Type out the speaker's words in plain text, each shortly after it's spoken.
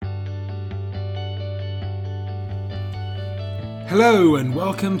Hello and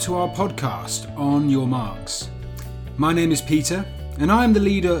welcome to our podcast, On Your Marks. My name is Peter and I am the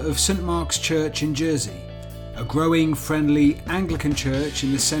leader of St Mark's Church in Jersey, a growing, friendly Anglican church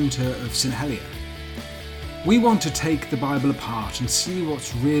in the centre of St Helier. We want to take the Bible apart and see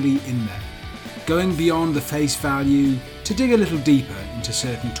what's really in there, going beyond the face value to dig a little deeper into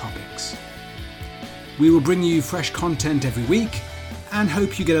certain topics. We will bring you fresh content every week and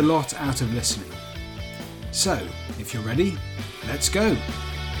hope you get a lot out of listening. So, if you're ready, let's go.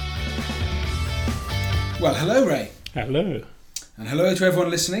 Well, hello Ray. Hello. And hello to everyone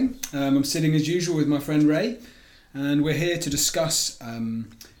listening. I'm sitting as usual with my friend Ray, and we're here to discuss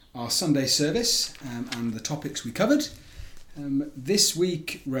our Sunday service and the topics we covered. This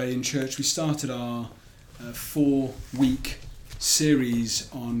week, Ray, in church, we started our 4-week series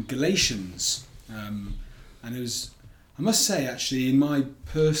on Galatians. And it was, I must say, actually, in my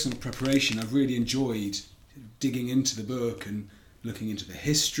personal preparation, I've really enjoyed digging into the book and looking into the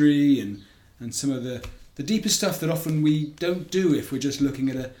history and some of the deeper stuff that often we don't do if we're just looking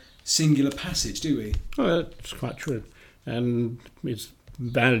at a singular passage, do we? Oh, that's quite true. And it's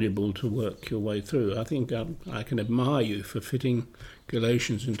valuable to work your way through. I think I can admire you for fitting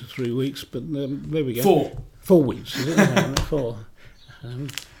Galatians into 3 weeks, but there we go. 4 weeks, is it? 4.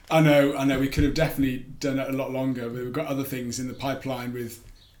 I know. We could have definitely done it a lot longer, but we've got other things in the pipeline with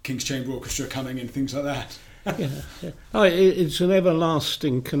King's Chamber Orchestra coming and things like that. Yeah. Oh, it's an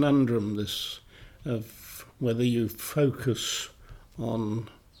everlasting conundrum, this, of whether you focus on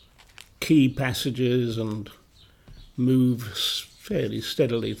key passages and move fairly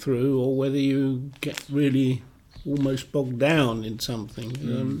steadily through, or whether you get really almost bogged down in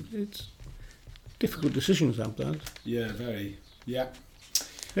something. It's difficult decision sometimes. Yeah, very. Yeah.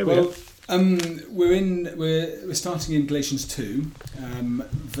 We're starting in Galatians 2,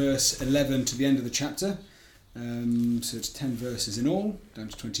 verse 11 to the end of the chapter. So it's 10 verses in all, down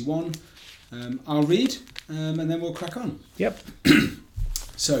to 21. I'll read, and then we'll crack on. Yep.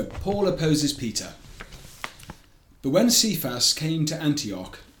 So, Paul opposes Peter. But when Cephas came to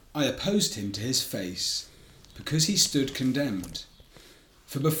Antioch, I opposed him to his face, because he stood condemned.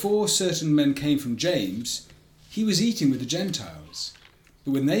 For before certain men came from James, he was eating with the Gentiles.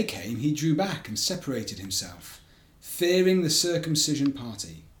 But when they came, he drew back and separated himself, fearing the circumcision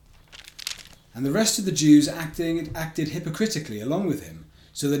party. And the rest of the Jews acted hypocritically along with him,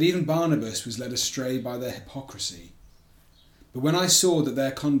 so that even Barnabas was led astray by their hypocrisy. But when I saw that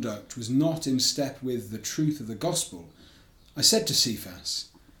their conduct was not in step with the truth of the gospel, I said to Cephas,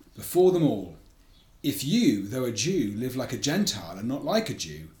 before them all, if you, though a Jew, live like a Gentile and not like a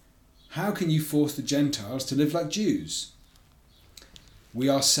Jew, how can you force the Gentiles to live like Jews? We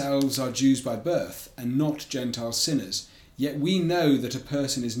ourselves are Jews by birth, and not Gentile sinners, yet we know that a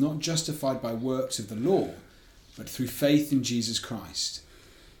person is not justified by works of the law, but through faith in Jesus Christ.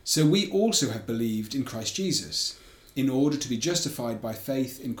 So we also have believed in Christ Jesus, in order to be justified by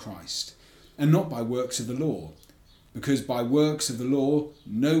faith in Christ, and not by works of the law, because by works of the law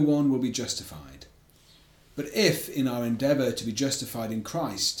no one will be justified. But if, in our endeavour to be justified in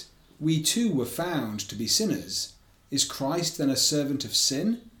Christ, we too were found to be sinners, is Christ then a servant of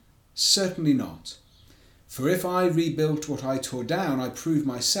sin? Certainly not. For if I rebuilt what I tore down, I prove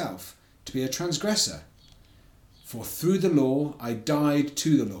myself to be a transgressor. For through the law I died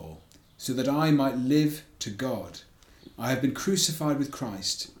to the law, so that I might live to God. I have been crucified with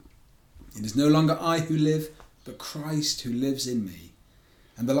Christ. It is no longer I who live, but Christ who lives in me.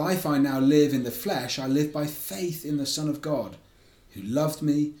 And the life I now live in the flesh, I live by faith in the Son of God, who loved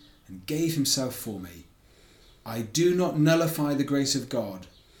me and gave himself for me. I do not nullify the grace of God.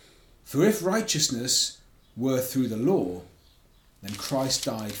 For if righteousness were through the law, then Christ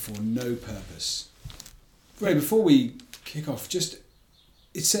died for no purpose. Ray, before we kick off,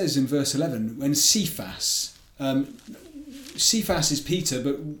 it says in verse 11, when Cephas is Peter,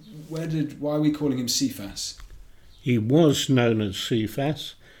 but why are we calling him Cephas? He was known as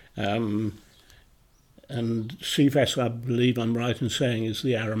Cephas, and Cephas, I believe I'm right in saying, is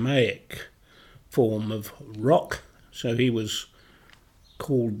the Aramaic form of rock, so he was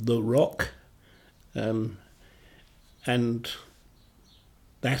called the Rock, and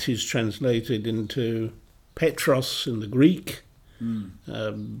that is translated into Petros in the Greek,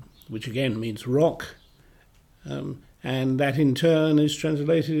 which again means rock, and that in turn is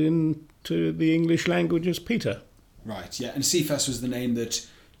translated into the English language as Peter. Right, yeah, and Cephas was the name that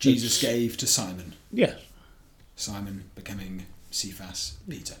Jesus gave to Simon. Yes. Simon becoming Cephas,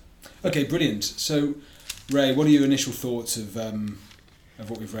 Peter. Okay, brilliant. So, Ray, what are your initial thoughts of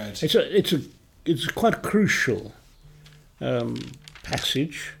what we've read? It's quite a crucial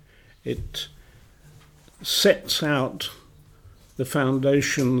passage. It sets out the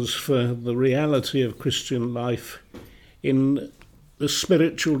foundations for the reality of Christian life in the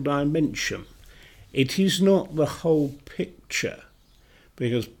spiritual dimension. It is not the whole picture,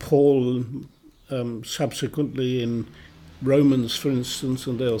 because Paul subsequently in Romans, for instance,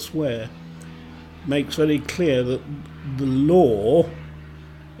 and elsewhere, makes very clear that the law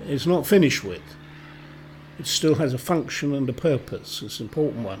is not finished with. It still has a function and a purpose. It's an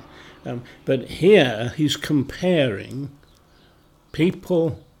important one. But here he's comparing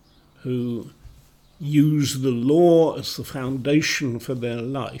people who use the law as the foundation for their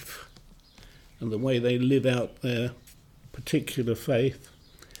life and the way they live out their particular faith,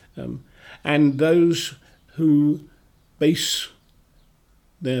 and those who base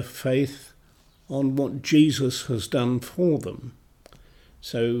their faith on what Jesus has done for them.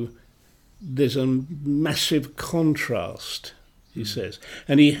 So there's a massive contrast, he says,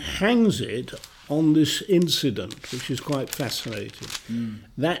 and he hangs it on this incident, which is quite fascinating.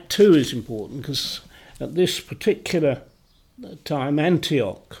 That too is important, because at this particular time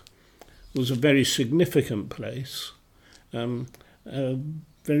Antioch was a very significant place,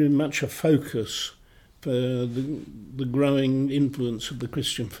 very much a focus for the growing influence of the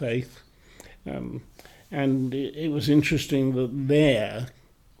Christian faith. And it was interesting that there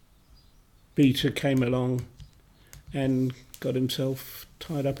Peter came along and got himself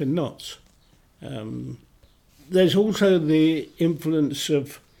tied up in knots. There's also the influence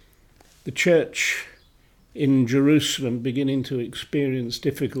of the church in Jerusalem beginning to experience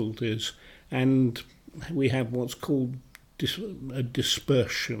difficulties, and we have what's called a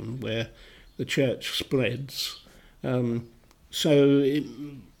dispersion, where the church spreads. So it,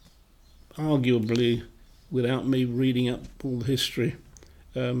 arguably, without me reading up all the history,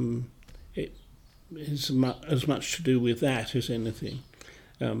 it is as much to do with that as anything.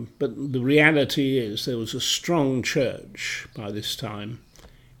 But the reality is there was a strong church by this time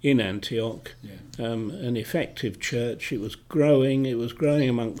in Antioch, an effective church. It was growing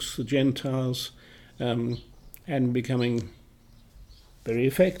amongst the Gentiles, and becoming very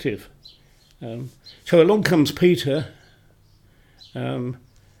effective. So along comes Peter, and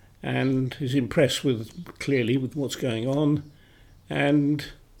is impressed clearly with what's going on, and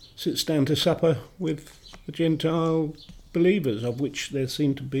sits down to supper with the Gentile believers, of which there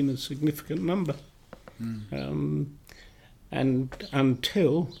seemed to have been a significant number. And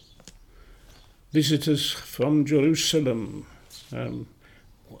until visitors from Jerusalem,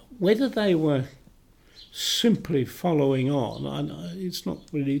 whether they were simply following on, it's not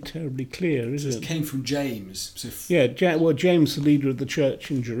really terribly clear, is it? It came from James. So James, the leader of the church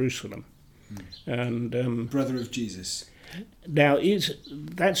in Jerusalem. And brother of Jesus. Now,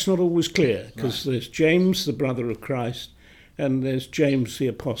 that's not always clear, because there's James, the brother of Christ, and there's James the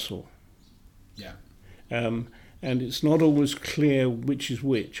apostle. Yeah. And it's not always clear which is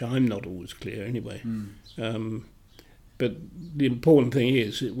which. I'm not always clear anyway. But the important thing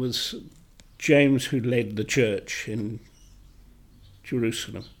is it was James who led the church in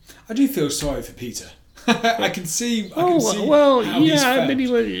Jerusalem. I do feel sorry for Peter. I can see. Well, how he's yeah, felt. but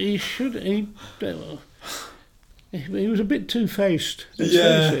he should. He was a bit two-faced. Let's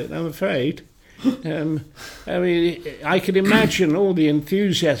face it, I'm afraid. I mean, I could imagine all the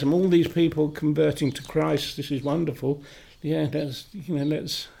enthusiasm, all these people converting to Christ. This is wonderful. Yeah,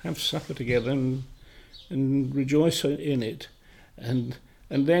 let's have supper together and rejoice in it. And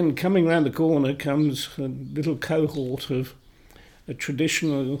then coming round the corner comes a little cohort of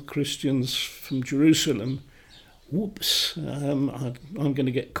traditional Christians from Jerusalem. Whoops! I'm going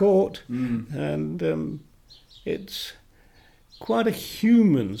to get caught, and it's quite a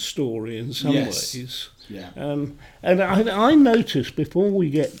human story in some ways. Yeah. And I noticed, before we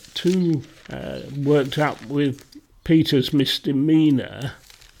get too worked up with Peter's misdemeanour,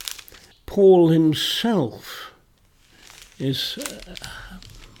 Paul himself is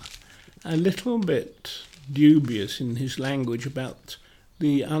a little bit dubious in his language about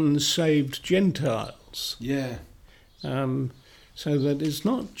the unsaved Gentiles. Yeah. So that it's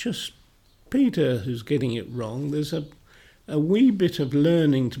not just Peter who's getting it wrong. There's a wee bit of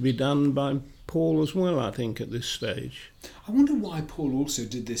learning to be done by Paul as well, I think, at this stage. I wonder why Paul also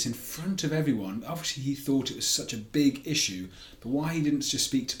did this in front of everyone. Obviously he thought it was such a big issue, but why he didn't just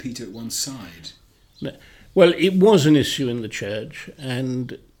speak to Peter at one side? Well, it was an issue in the church,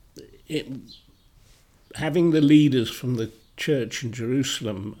 and having the leaders from the church in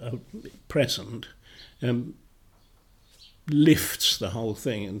Jerusalem present lifts the whole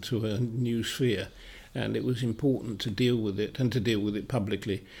thing into a new sphere. And it was important to deal with it, and to deal with it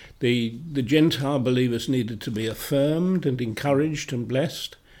publicly. The Gentile believers needed to be affirmed and encouraged and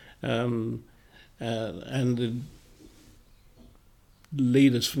blessed, and the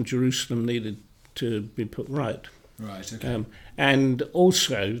leaders from Jerusalem needed to be put right. Right, okay. And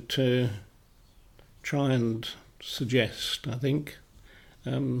also to try and suggest, I think,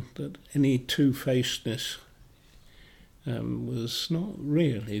 that any two-facedness was not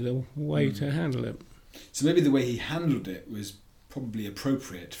really the way to handle it. So maybe the way he handled it was probably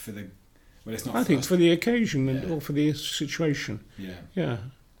appropriate for the... Well, it's not. I think for the occasion Yeah. or for the situation. Yeah. Yeah.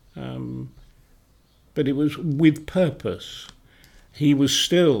 But it was with purpose. He was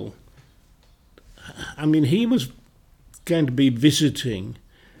still... he was going to be visiting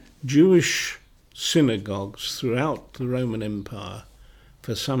Jewish synagogues throughout the Roman Empire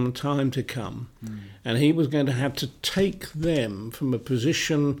for some time to come. And he was going to have to take them from a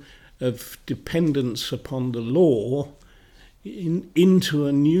position of dependence upon the law into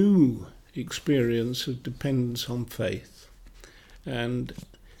a new experience of dependence on faith. And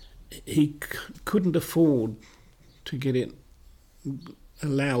he couldn't afford to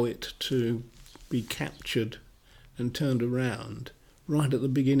allow it to be captured and turned around right at the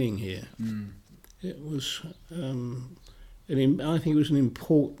beginning here. It was, I think it was an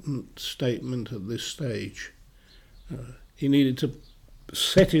important statement at this stage. He needed to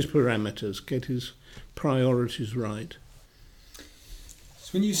set his parameters, get his priorities right. So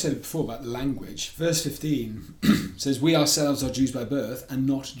when you said it before about language, verse 15 says, "We ourselves are Jews by birth and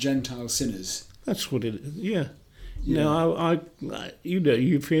not Gentile sinners." That's what it is, yeah. Yeah. Now, I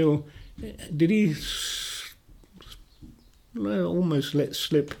you feel, did he almost let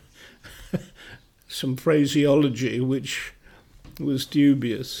slip some phraseology which was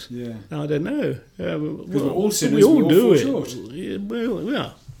dubious? Yeah. I don't know. We're all sinners, we all do fall it. short. Yeah, well,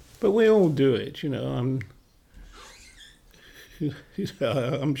 yeah, but we all do it,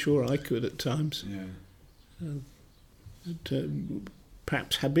 I'm sure I could at times. Yeah.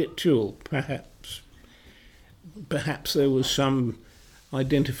 Perhaps habitual, perhaps there was some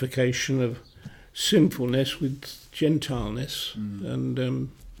identification of sinfulness with Gentileness, and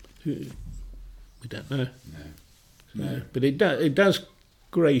we don't know. No. But it does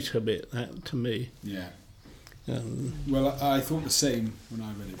grate a bit, that, to me. Yeah. Well, I thought the same when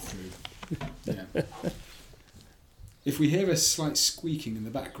I read it through. Yeah. If we hear a slight squeaking in the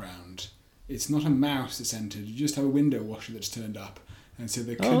background, it's not a mouse that's entered. You just have a window washer that's turned up, and so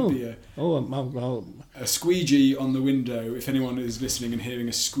there could be a squeegee on the window. If anyone is listening and hearing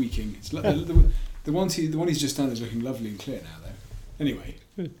a squeaking, it's the one he's just done is looking lovely and clear now, though. Anyway,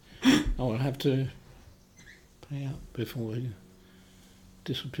 I'll have to pay out before it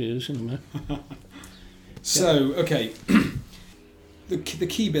disappears in a minute. So, okay, the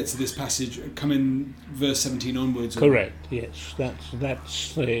key bits of this passage come in verse 17 onwards. Correct. Yes,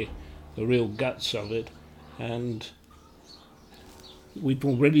 that's the real guts of it, and we've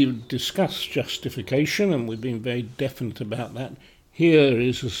already discussed justification, and we've been very definite about that. Here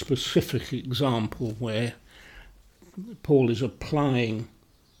is a specific example where Paul is applying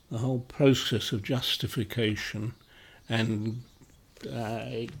the whole process of justification and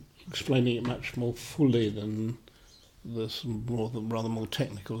explaining it much more fully than rather more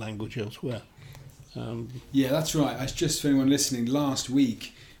technical language elsewhere. Yeah, that's right. Just for anyone listening, last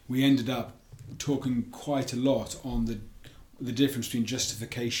week we ended up talking quite a lot on the difference between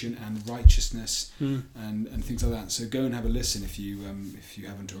justification and righteousness and things like that. So go and have a listen if you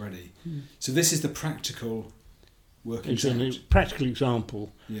haven't already. So this is the practical working It's a practical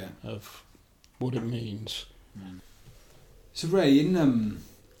example of what it means. So Ray, in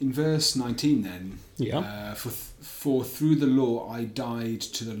verse 19 then, for through the law I died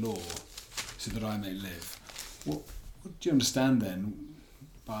to the law, so that I may live. What do you understand then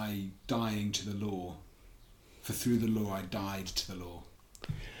by dying to the law? For through the law I died to the law.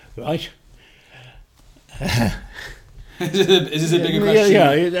 Right. Is this a bigger question?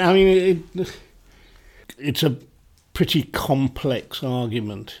 Yeah. It's a pretty complex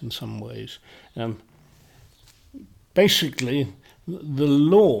argument in some ways. Basically, the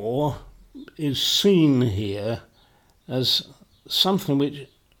law is seen here as something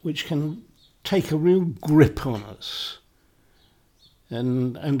which can take a real grip on us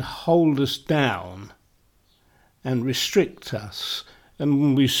and hold us down and restrict us.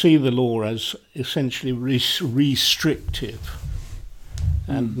 And we see the law as essentially restrictive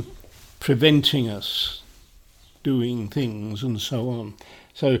and preventing us doing things and so on.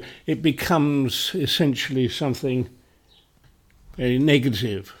 So it becomes essentially something very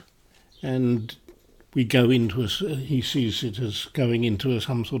negative, and we go into he sees it as going into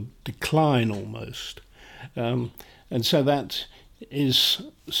some sort of decline almost. And so that is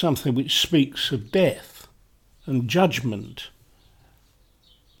something which speaks of death and judgment.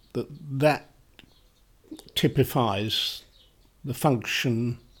 That typifies the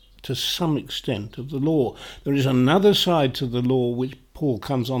function to some extent of the law. There is another side to the law which Paul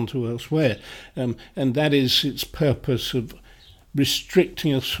comes on to elsewhere, and that is its purpose of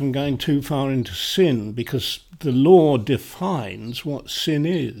restricting us from going too far into sin, because the law defines what sin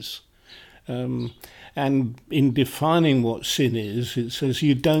is. And in defining what sin is, it says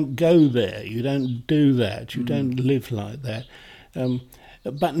you don't go there, you don't do that, you don't live like that.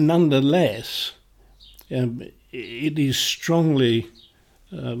 But nonetheless, it is strongly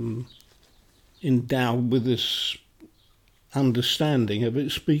endowed with this understanding of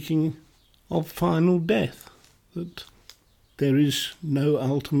it speaking of final death, that there is no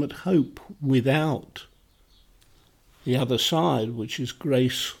ultimate hope without the other side, which is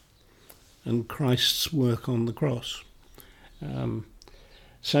grace and Christ's work on the cross.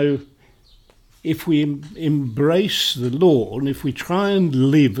 So if we embrace the law, and if we try and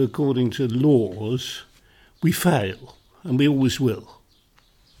live according to laws, we fail, and we always will,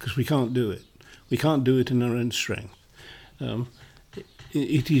 because we can't do it. We can't do it in our own strength.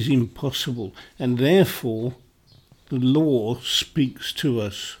 It is impossible, and therefore the law speaks to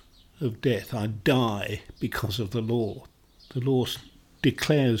us of death. I die because of the law. The law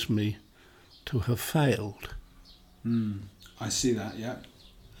declares me to have failed. I see that, yeah.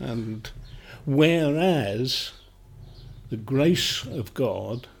 And whereas the grace of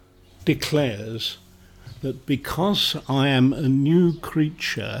God declares that because I am a new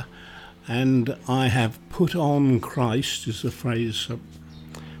creature and I have put on Christ, is the phrase that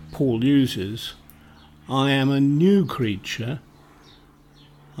Paul uses, I am a new creature,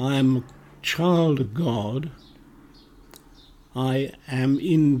 I am a child of God, I am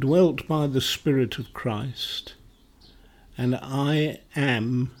indwelt by the Spirit of Christ, and I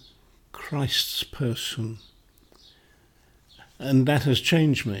am Christ's person. And that has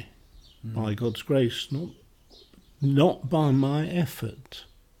changed me by God's grace, not by my effort,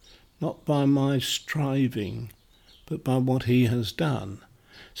 not by my striving, but by what he has done.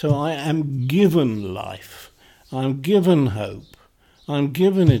 So I am given life, I'm given hope, I'm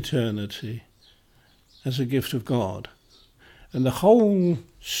given eternity as a gift of God. And the whole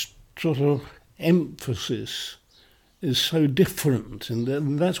sort of emphasis is so different,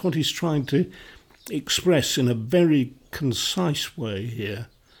 and that's what he's trying to express in a very concise way here,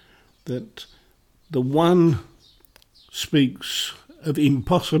 that the one speaks of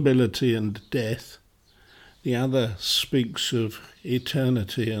impossibility and death, the other speaks of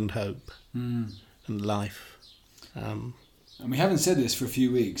eternity and hope and life. And we haven't said this for a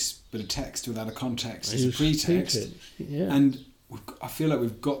few weeks, but a text without a context is a pretext. Yeah. And I feel like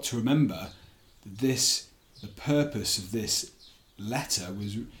we've got to remember that the purpose of this letter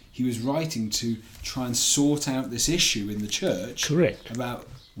was he was writing to try and sort out this issue in the church. Correct. About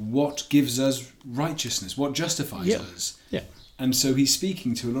what gives us righteousness, what justifies us. Yeah. And so he's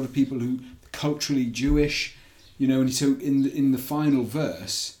speaking to a lot of people who culturally Jewish, and so in the final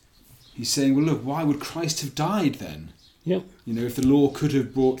verse, he's saying, well, look, why would Christ have died then? Yep. If the law could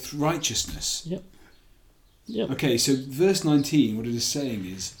have brought righteousness. Yep. Yep. Okay, so verse 19, what it is saying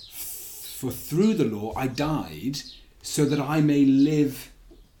is, for through the law I died so that I may live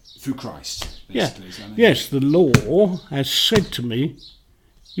through Christ. Basically. Yeah. Yes, the law has said to me,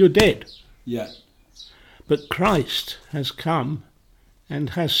 you're dead. Yeah. But Christ has come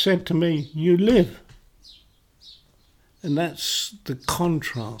and has said to me, you live. And that's the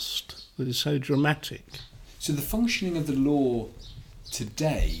contrast that is so dramatic. So the functioning of the law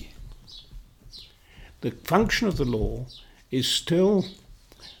today... The function of the law is still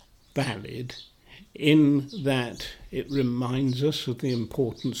valid in that it reminds us of the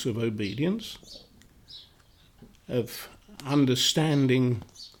importance of obedience, of understanding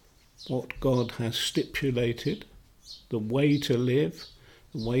what God has stipulated, the way to live,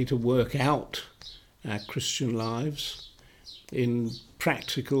 the way to work out our Christian lives in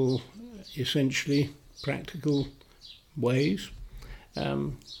essentially practical ways.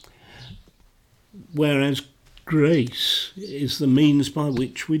 Whereas grace is the means by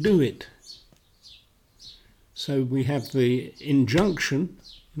which we do it. So we have the injunction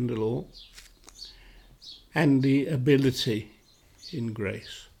in the law and the ability in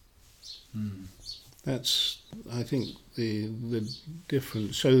grace. That's, I think, the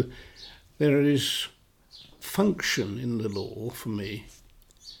difference. So there is function in the law for me,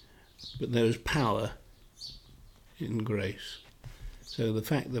 but there is power in grace. So the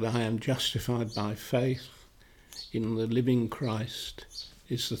fact that I am justified by faith in the living Christ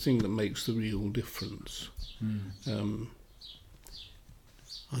is the thing that makes the real difference.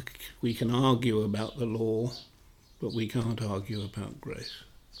 We can argue about the law, but we can't argue about grace.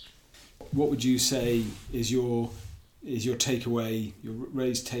 What would you say is your is your takeaway, your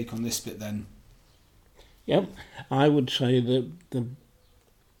Ray's take on this bit then? Yep, I would say that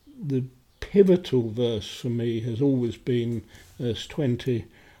the pivotal verse for me has always been verse 20.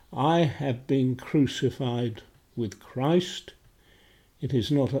 I have been crucified with Christ. It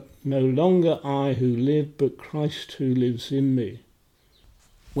is no longer I who live, but Christ who lives in me.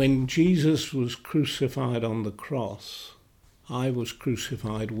 When Jesus was crucified on the cross, I was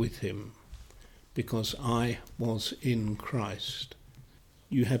crucified with him because I was in Christ.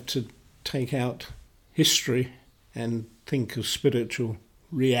 You have to take out history and think of spiritual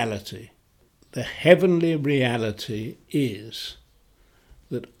reality. The heavenly reality is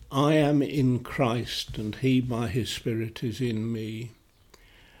that I am in Christ and he by his Spirit is in me.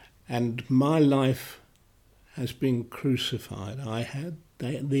 And my life has been crucified. I had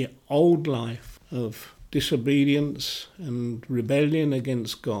the old life of disobedience and rebellion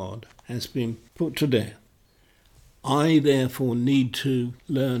against God has been put to death. I therefore need to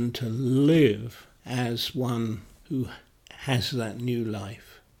learn to live as one who has that new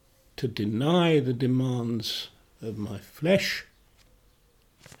life, to deny the demands of my flesh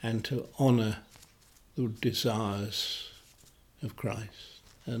and to honour the desires of Christ.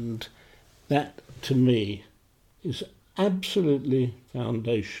 And that, to me, is absolutely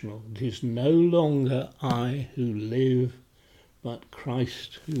foundational. It is no longer I who live, but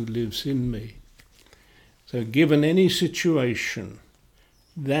Christ who lives in me. So given any situation,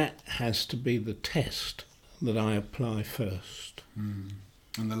 that has to be the test that I apply first. And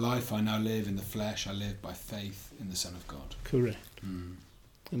the life I now live in the flesh, I live by faith in the Son of God. Correct.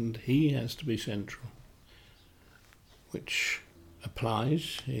 And he has to be central, which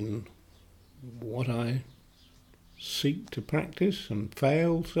applies in what I seek to practice and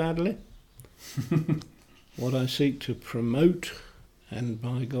fail, sadly, what I seek to promote and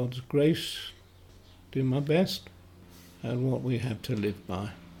by God's grace do my best, and what we have to live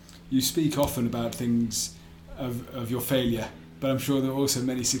by. You speak often about things of your failure, but I'm sure there are also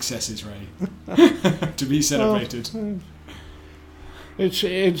many successes, Ray, to be celebrated.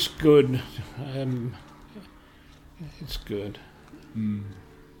 It's good. It's good.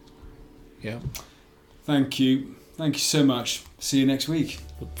 Yeah. Thank you. Thank you so much. See you next week.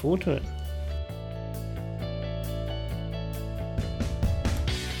 Look forward to it.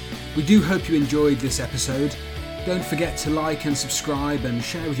 We do hope you enjoyed this episode. Don't forget to like and subscribe and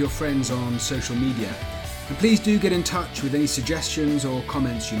share with your friends on social media. And please do get in touch with any suggestions or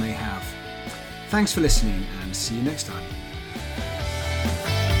comments you may have. Thanks for listening and see you next time.